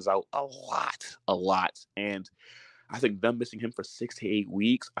the Suns out a lot. And I think them missing him for 6 to 8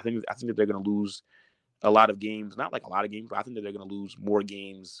 weeks, I think that they're gonna lose a lot of games, not like a lot of games, but I think that they're going to lose more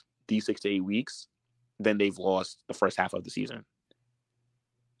games these 6 to 8 weeks than they've lost the first half of the season.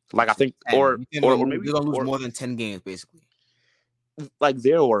 Like I think, or maybe they're going to lose more than 10 games, basically. Like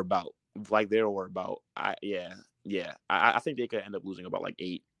there or about. I think they could end up losing about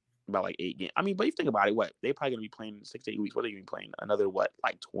 8 games. I mean, but if you think about it, they're probably going to be playing 6 to 8 weeks. What are they going to be playing? Another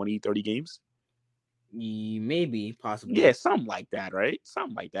 20, 30 games? Maybe, possibly. Yeah, something like that, right?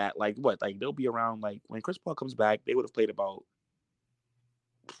 Something like that. Like they'll be around when Chris Paul comes back, they would have played about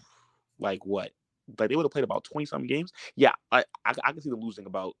they would have played about 20-something games. Yeah, I can see them losing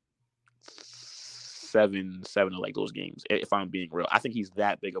about seven of those games, if I'm being real. I think he's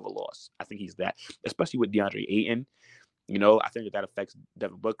that big of a loss. I think he's that, especially with DeAndre Ayton. I think that affects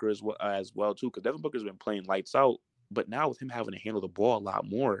Devin Booker as well too, because Devin Booker's been playing lights out, but now with him having to handle the ball a lot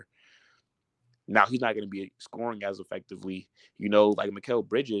more, now he's not going to be scoring as effectively. Like Mikal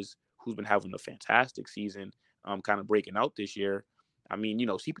Bridges, who's been having a fantastic season, kind of breaking out this year. I mean,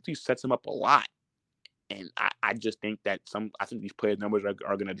 CP3 sets him up a lot. And I just think that I think these players' numbers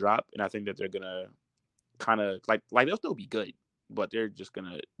are going to drop. And I think that they're going to kind of like they'll still be good, but they're just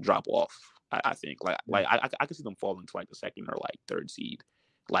going to drop off. I think I can see them falling to the second or third seed,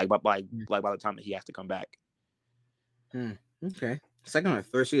 by the time that he has to come back. Okay. Second or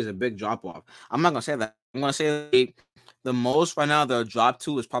third seed is a big drop off. I'm not gonna say that. I'm gonna say the most right now they'll drop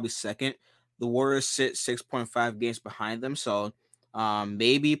to is probably second. The Warriors sit 6.5 games behind them, so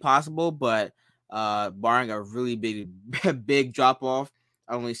maybe possible, but barring a really big drop off,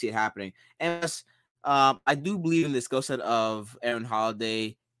 I don't really see it happening. And I do believe in the skill set of Aaron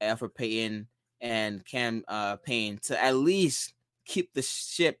Holiday, Elfrid Payton, and Cam Payne to at least keep the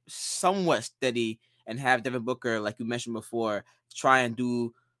ship somewhat steady and have Devin Booker, like you mentioned before, try and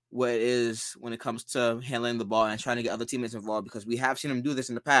do what it is when it comes to handling the ball and trying to get other teammates involved, because we have seen him do this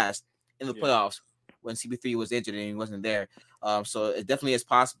in the past in the playoffs when CP3 was injured and he wasn't there. So it definitely is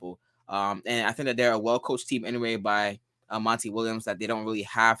possible. And I think that they're a well-coached team anyway by Monty Williams, that they don't really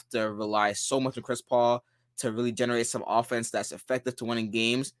have to rely so much on Chris Paul to really generate some offense that's effective to winning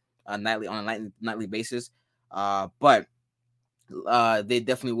games on a nightly basis. But they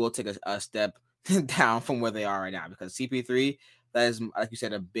definitely will take a step down from where they are right now, because CP3, that is, like you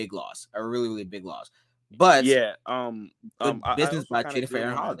said, a big loss, a really, really big loss. But business by trading for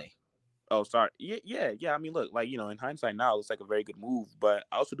Aaron Holiday. Oh, sorry. Yeah. I mean, look, in hindsight now, it's a very good move. But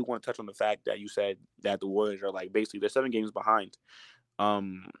I also do want to touch on the fact that you said that the Warriors are basically they're 7 games behind.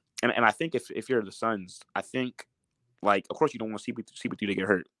 And I think if you're the Suns, I think of course you don't want CP3 to get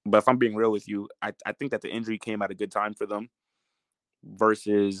hurt. But if I'm being real with you, I think that the injury came at a good time for them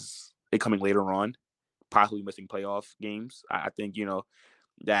versus it coming later on, possibly missing playoff games. I think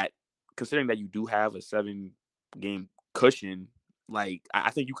that considering that you do have a 7-game cushion.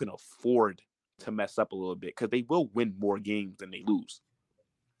 I think you can afford to mess up a little bit because they will win more games than they lose.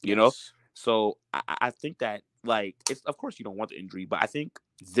 You know? So I think that it's, of course you don't want the injury, but I think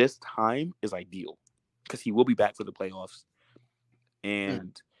this time is ideal because he will be back for the playoffs.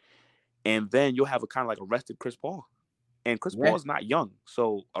 And then you'll have a kind of a rested Chris Paul. And Chris Paul is not young.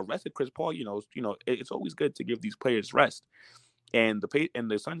 So a rested Chris Paul, it's always good to give these players rest. And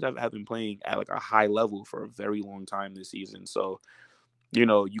the Suns have been playing at a high level for a very long time this season. So you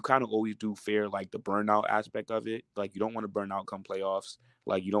know, you kind of always do fear like the burnout aspect of it. Like you don't want to burn out come playoffs.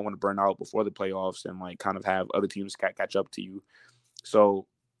 Like you don't want to burn out before the playoffs and like kind of have other teams catch up to you. So,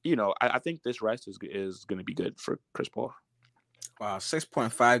 you know, I think this rest is going to be good for Chris Paul. Wow,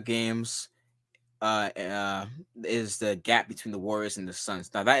 6.5 games is the gap between the Warriors and the Suns.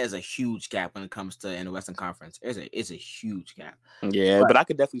 Now that is a huge gap when it comes to in the Western Conference. It's a huge gap. Yeah, but I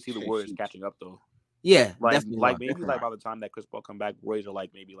could definitely see the Warriors catching up though. Yeah, like definitely maybe like by the time that Chris Paul come back, Warriors are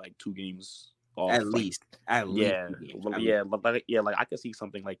like maybe like 2 games off. At least. Yeah, like I could see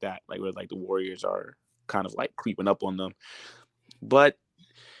something like that, like where like the Warriors are kind of like creeping up on them. But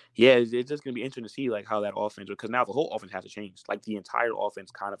yeah, it's just gonna be interesting to see like how that offense, because now the whole offense has to change. Like the entire offense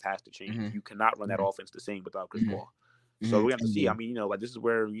kind of has to change. Mm-hmm. You cannot run that offense the same without Chris Mm-hmm. Paul. So we have to see. I mean, you know, like this is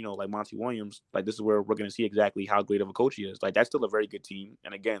where, you know, like Monty Williams, like this is where we're gonna see exactly how great of a coach he is. Like that's still a very good team,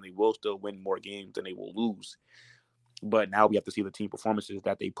 and again, they will still win more games than they will lose. But now we have to see the team performances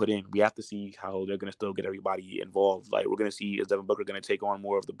that they put in. We have to see how they're going to still get everybody involved. Like we're going to see, is Devin Booker going to take on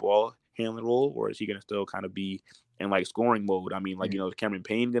more of the ball handling role, or is he going to still kind of be in like scoring mode? I mean, like, you know, is Cameron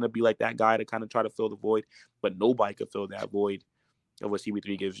Payne going to be like that guy to kind of try to fill the void? But nobody could fill that void of what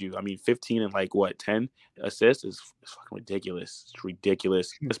CP3 gives you. I mean, 15 and like what, 10 assists is fucking ridiculous. It's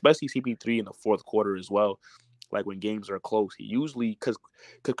ridiculous, especially CP3 in the fourth quarter as well. Like when games are close, he usually, because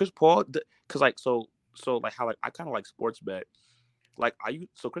Chris Paul, because like so like how like I kind of like sports bet. Like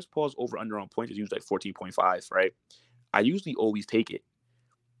so Chris Paul's over under on points is usually like 14.5, right? I usually always take it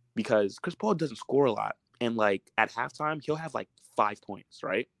because Chris Paul doesn't score a lot, and like at halftime he'll have like 5 points,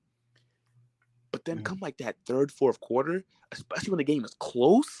 right? But then come like that third, fourth quarter, especially when the game is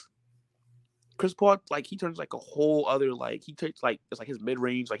close, Chris Paul, like he turns like a whole other, like he takes like, it's like his mid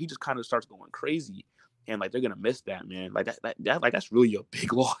range, like he just kind of starts going crazy, and like they're gonna miss that, man. Like that like that's really a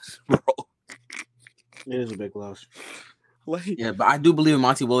big loss, bro. It is a big loss. Like, yeah, but I do believe in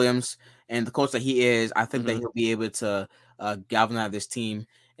Monty Williams and the coach that he is. I think that he'll be able to galvanize this team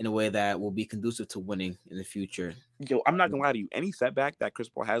in a way that will be conducive to winning in the future. Yo, I'm not gonna lie to you. Any setback that Chris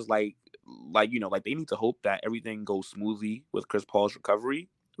Paul has, like you know, like they need to hope that everything goes smoothly with Chris Paul's recovery,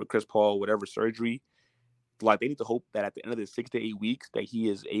 with Chris Paul, whatever surgery. Like they need to hope that at the end of the 6 to 8 weeks that he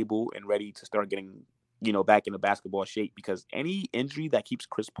is able and ready to start getting, you know, back into basketball shape. Because any injury that keeps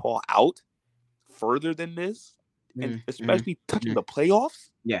Chris Paul out further than this, and especially touching the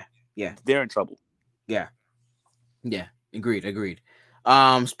playoffs, they're in trouble. Yeah, agreed.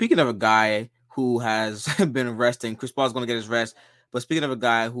 Speaking of a guy who has been resting, Chris Paul's going to get his rest. But speaking of a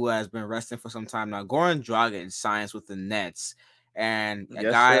guy who has been resting for some time now, Goran Dragic signs with the Nets, and a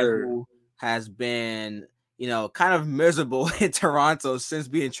guy who has been, you know, kind of miserable in Toronto since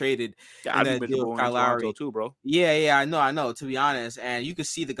being traded. I've been miserable in Toronto too, bro. Yeah, I know. To be honest, and you could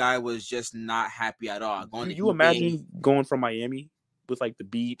see the guy was just not happy at all. You imagine going from Miami with like the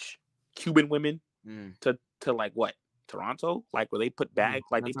beach, Cuban women to like what, Toronto, like where they put bags,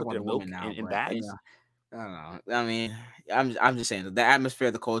 like they put their milk in bags. I don't know. I mean, I'm just saying the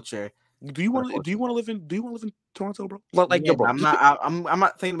atmosphere, the culture. Do you want to live in Toronto, bro? Like, yeah, yo, bro, I'm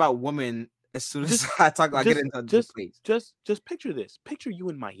not thinking about women as soon as I get into this place. Just picture this. Picture you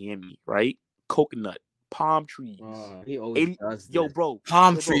in Miami, right? Coconut, palm trees. He always does this. Yo, bro.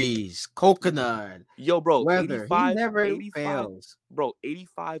 Palm trees, coconut. Yo, bro. Weather. 85, he never 85, fails. Bro,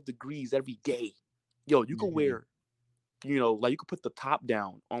 85 degrees every day. Yo, you can wear, you know, like you could put the top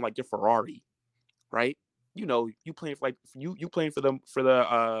down on like your Ferrari, right? You know, you playing for like you playing for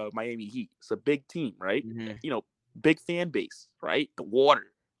the Miami Heat. It's a big team, right? You know, big fan base, right? The water,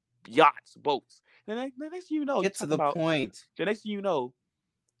 yachts, boats. And the next thing you know, get to the point. The next thing you know,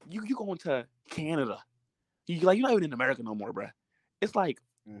 you going to Canada. You're not even in America no more, bro. It's like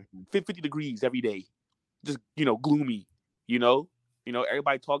 50 degrees every day, just, you know, gloomy. You know,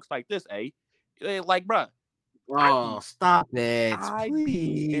 everybody talks like this, eh? Like, bro. Oh, stop it! I'd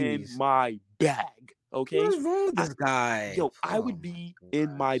be in my bag. Okay, what's wrong with this guy? Yo, I would be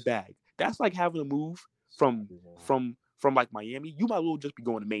in my bag. That's like having to move from like Miami. You might as well just be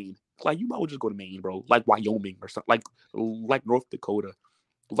going to Maine. Like you might as well just go to Maine, bro. Like Wyoming or something. Like North Dakota.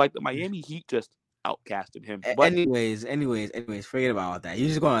 Like the Miami Heat just outcasted him. But anyways, forget about all that. You're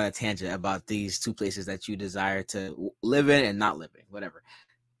just going on a tangent about these two places that you desire to live in and not live in, whatever.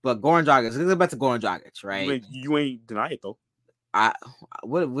 But Goran Dragic, let's get back to Goran Dragic, right? You ain't deny it though.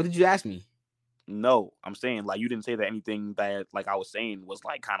 What did you ask me? No, I'm saying like you didn't say that anything that like I was saying was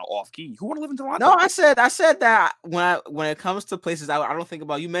like kind of off key. Who want to live in Toronto? No, I said that when it comes to places, I don't think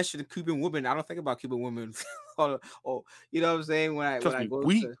about. You mentioned Cuban women. I don't think about Cuban women. or you know what I'm saying? When I go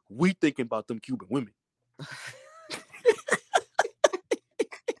we thinking about them Cuban women.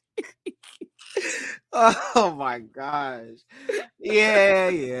 Oh my gosh. Yeah.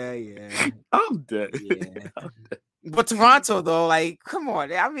 I'm dead. Yeah. But Toronto though, like, come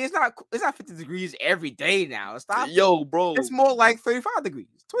on. I mean, it's not 50 degrees every day now. Stop it. Yo, bro. It's more like 35 degrees,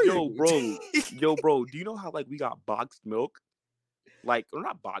 20 degrees. Bro. Do you know how like we got boxed milk? Like, or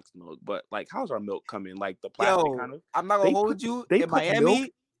not boxed milk, but like, how's our milk coming? Like the plastic kind of. I'm not gonna hold you. They In put milk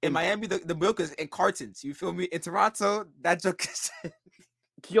Miami, the milk is in cartons. You feel me? In Toronto, that joke is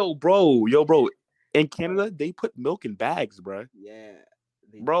Yo, bro. In Canada, they put milk in bags, bro. yeah.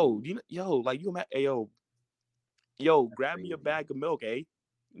 Bro, like you imagine, yo, grab me a crazy. bag of milk, eh?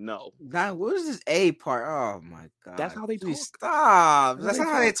 No. Now, what is this A part? Oh my god. That's how they Please talk. stop. That's not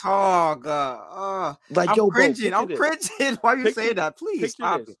how they talk. Like, I'm yo, bro, cringing. I'm cringing. Why you say that? Please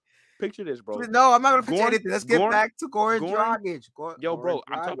stop it. Picture this, bro. No, I'm not gonna picture anything. Let's get back to Goran Dragic. Yo, bro,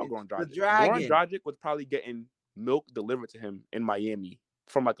 I'm talking about Goran Dragic. The Dragon. Goran Dragic was probably getting milk delivered to him in Miami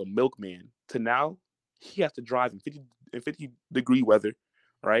from like a milkman to now he has to drive in 50 degree weather,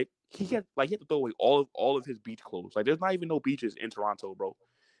 right? He had to throw away all of his beach clothes. Like, there's not even no beaches in Toronto, bro.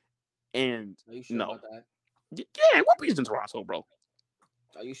 And are you sure about that? Yeah, what beaches in Toronto, bro?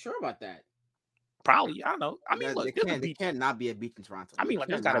 Are you sure about that? Probably, I don't know. I mean, look, there can't not be a beach in Toronto. I mean, like,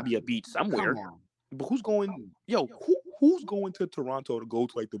 there's gotta be a beach somewhere. Come on. But who's going? Who's going to Toronto to go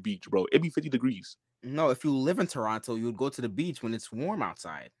to like the beach, bro? It'd be 50 degrees. No, if you live in Toronto, you would go to the beach when it's warm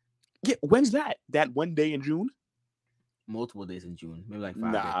outside. Yeah, when's that? That one day in June? Multiple days in June, maybe like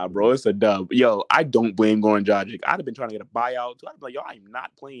 5 Nah, days. bro, it's a dub. Yo, I don't blame Goran Dragic. I'd have been trying to get a buyout. I'd be like, yo, I'm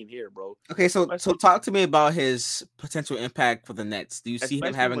not playing here, bro. Okay, so talk to me about his potential impact for the Nets. Do you see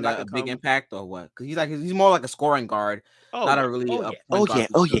him having a big impact or what? Because he's more like a scoring guard, not a really. Oh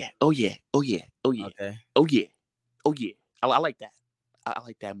yeah. I like that. I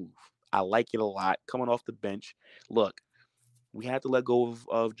like that move. I like it a lot. Coming off the bench, look, we had to let go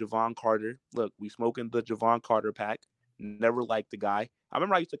of Javon Carter. Look, we smoking the Javon Carter pack. Never liked the guy. I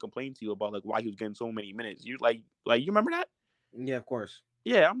remember I used to complain to you about like why he was getting so many minutes. You like you remember that? Yeah, of course.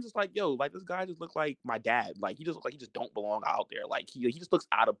 Yeah, I'm just like, yo, like this guy just looked like my dad. Like he just looked like he just don't belong out there. Like he just looks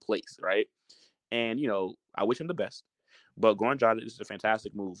out of place, right? And I wish him the best. But Goran Dragic is a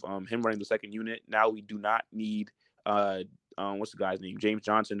fantastic move. Him running the second unit. Now we do not need what's the guy's name? James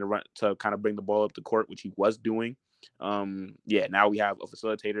Johnson to kind of bring the ball up the court, which he was doing. Now we have a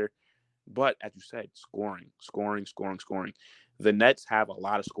facilitator. But as you said, scoring. The Nets have a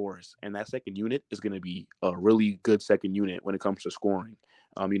lot of scorers, and that second unit is going to be a really good second unit when it comes to scoring.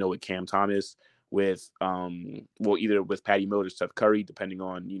 With Cam Thomas, with either with Patty Mills or Steph Curry, depending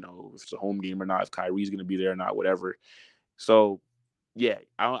on if it's a home game or not, if Kyrie's going to be there or not, whatever. So yeah,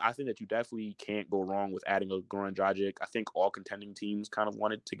 I think that you definitely can't go wrong with adding a Goran Dragic. I think all contending teams kind of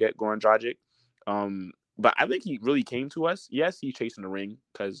wanted to get Goran Dragic. But I think he really came to us. Yes, he's chasing the ring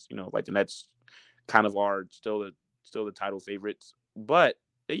because like the Nets kind of are still the title favorites. But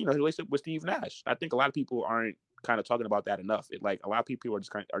he laced up with Steve Nash. I think a lot of people aren't kind of talking about that enough. A lot of people are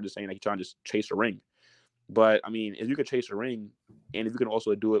just saying that he's trying to just chase a ring. But I mean, if you could chase a ring, and if you can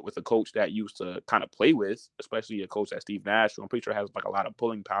also do it with a coach that you used to kind of play with, especially a coach like Steve Nash, who I'm pretty sure has like a lot of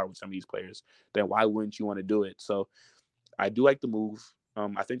pulling power with some of these players, then why wouldn't you want to do it? So I do like the move.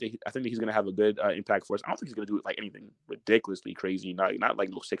 I think that he's gonna have a good impact for us. I don't think he's gonna do it like anything ridiculously crazy, not like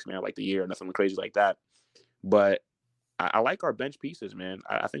no 6-man like the year, nothing crazy like that. But I like our bench pieces, man.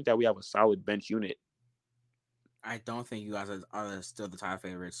 I think that we have a solid bench unit. I don't think you guys are still the title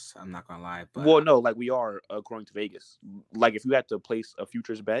favorites. I'm not gonna lie, but well, no, like we are according to Vegas. Like if you had to place a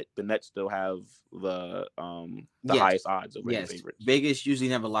futures bet, the Nets still have the highest odds of winning favorites. Vegas usually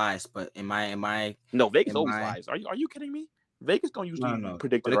never lies, but in my no, Vegas always lies. Are you kidding me? Vegas don't usually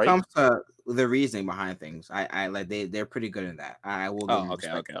predict it, right? When it comes to the reasoning behind things, I like they're pretty good in that. I will. Okay.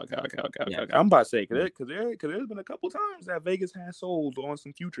 I'm about to say because there's been a couple times that Vegas has sold on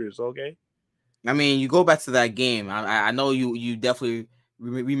some futures. Okay. I mean, you go back to that game. I know you definitely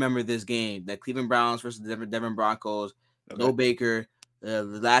remember this game, the Cleveland Browns versus the Denver Broncos. Okay. No Baker, the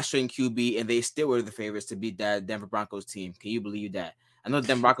last string QB, and they still were the favorites to beat that Denver Broncos team. Can you believe that? I know the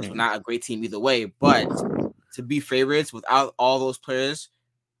Denver Broncos were not a great team either way, but to be favorites without all those players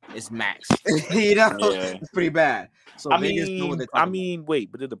is max. It's pretty bad. So I mean,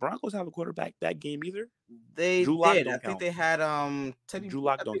 wait, but did the Broncos have a quarterback that game either? They Drew did. I think they had Teddy. Drew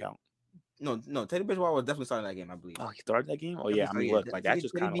Lock don't count. No, Teddy Bridgewater was definitely starting that game, I believe. Oh, he started that game? Oh, yeah. I mean, look, like that's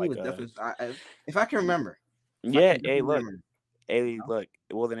just kind of like if I can remember. Yeah, look.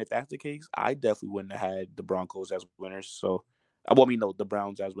 Well, then if that's the case, I definitely wouldn't have had the Broncos as winners. So, the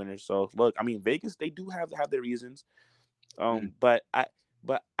Browns as winners. So, look, I mean, Vegas, they do have their reasons. But I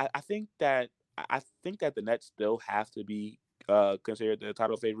think that the Nets still have to be considered the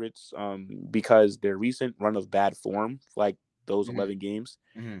title favorites because their recent run of bad form, like those 11 games,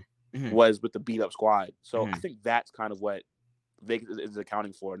 was with the beat up squad. So I think that's kind of what Vegas is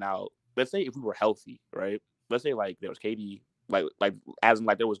accounting for. Now, let's say if we were healthy, right? Let's say like there was KD, like as in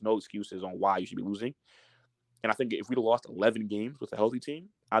like there was no excuses on why you should be losing. And I think if we'd have lost 11 games with a healthy team,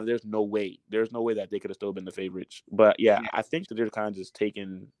 there's no way that they could have still been the favorites. But yeah, I think that they're kind of just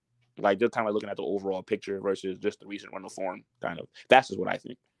taking, like they're kind of looking at the overall picture versus just the recent run of form. Kind of. That's just what I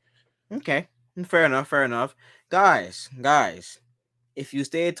think. Okay, fair enough, guys. If you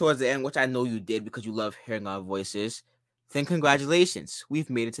stayed towards the end, which I know you did because you love hearing our voices, then congratulations, we've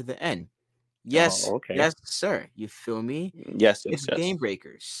made it to the end. Yes, yes, sir. You feel me? Yes. It's Game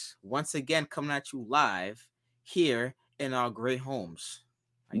Breakers once again coming at you live here in our great homes.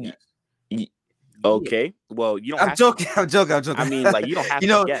 I guess. Okay. Well, you don't. I'm joking. I mean, like you don't have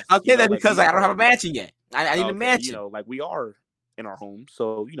to guess. I'll say that because I don't have a mansion yet. I need a mansion. You know, like we are in our home,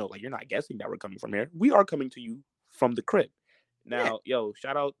 so you know, like you're not guessing that we're coming from here. We are coming to you from the crib. Now,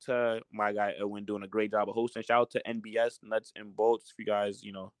 shout out to my guy Edwin doing a great job of hosting. Shout out to NBS Nuts and Bolts. If you guys,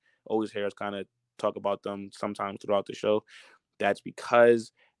 you know, always hear us kind of talk about them sometimes throughout the show. That's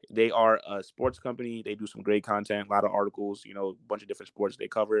because they are a sports company. They do some great content, a lot of articles, you know, a bunch of different sports they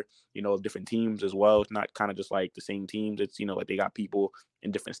cover, you know, different teams as well. It's not kind of just like the same teams. It's, you know, like they got people in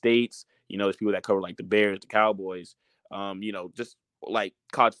different states. You know, there's people that cover like the Bears, the Cowboys, you know, just like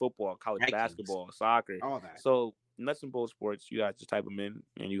college football, college basketball, soccer. All that. So Nuts and Bolts Sports, you guys just type them in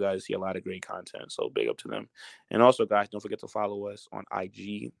and you guys see a lot of great content. So big up to them. And also, guys, don't forget to follow us on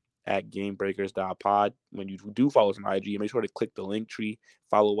IG at gamebreakers.pod. When you do follow us on IG, make sure to click the link tree.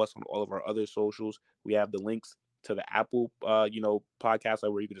 Follow us on all of our other socials. We have the links to the Apple, podcast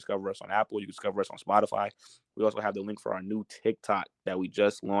where you can discover us on Apple. You can discover us on Spotify. We also have the link for our new TikTok that we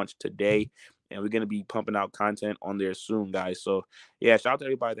just launched today. And we're going to be pumping out content on there soon, guys. So, yeah, shout out to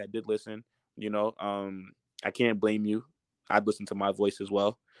everybody that did listen. You know, I can't blame you. I'd listen to my voice as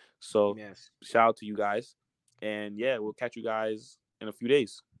well. So, shout out to you guys. And, yeah, we'll catch you guys in a few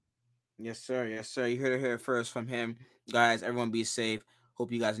days. Yes, sir. You heard it here first from him. Guys, everyone be safe.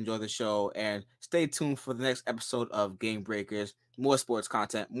 Hope you guys enjoy the show. And stay tuned for the next episode of Game Breakers. More sports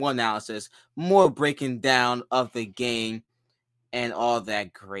content, more analysis, more breaking down of the game, and all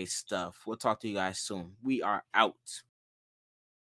that great stuff. We'll talk to you guys soon. We are out.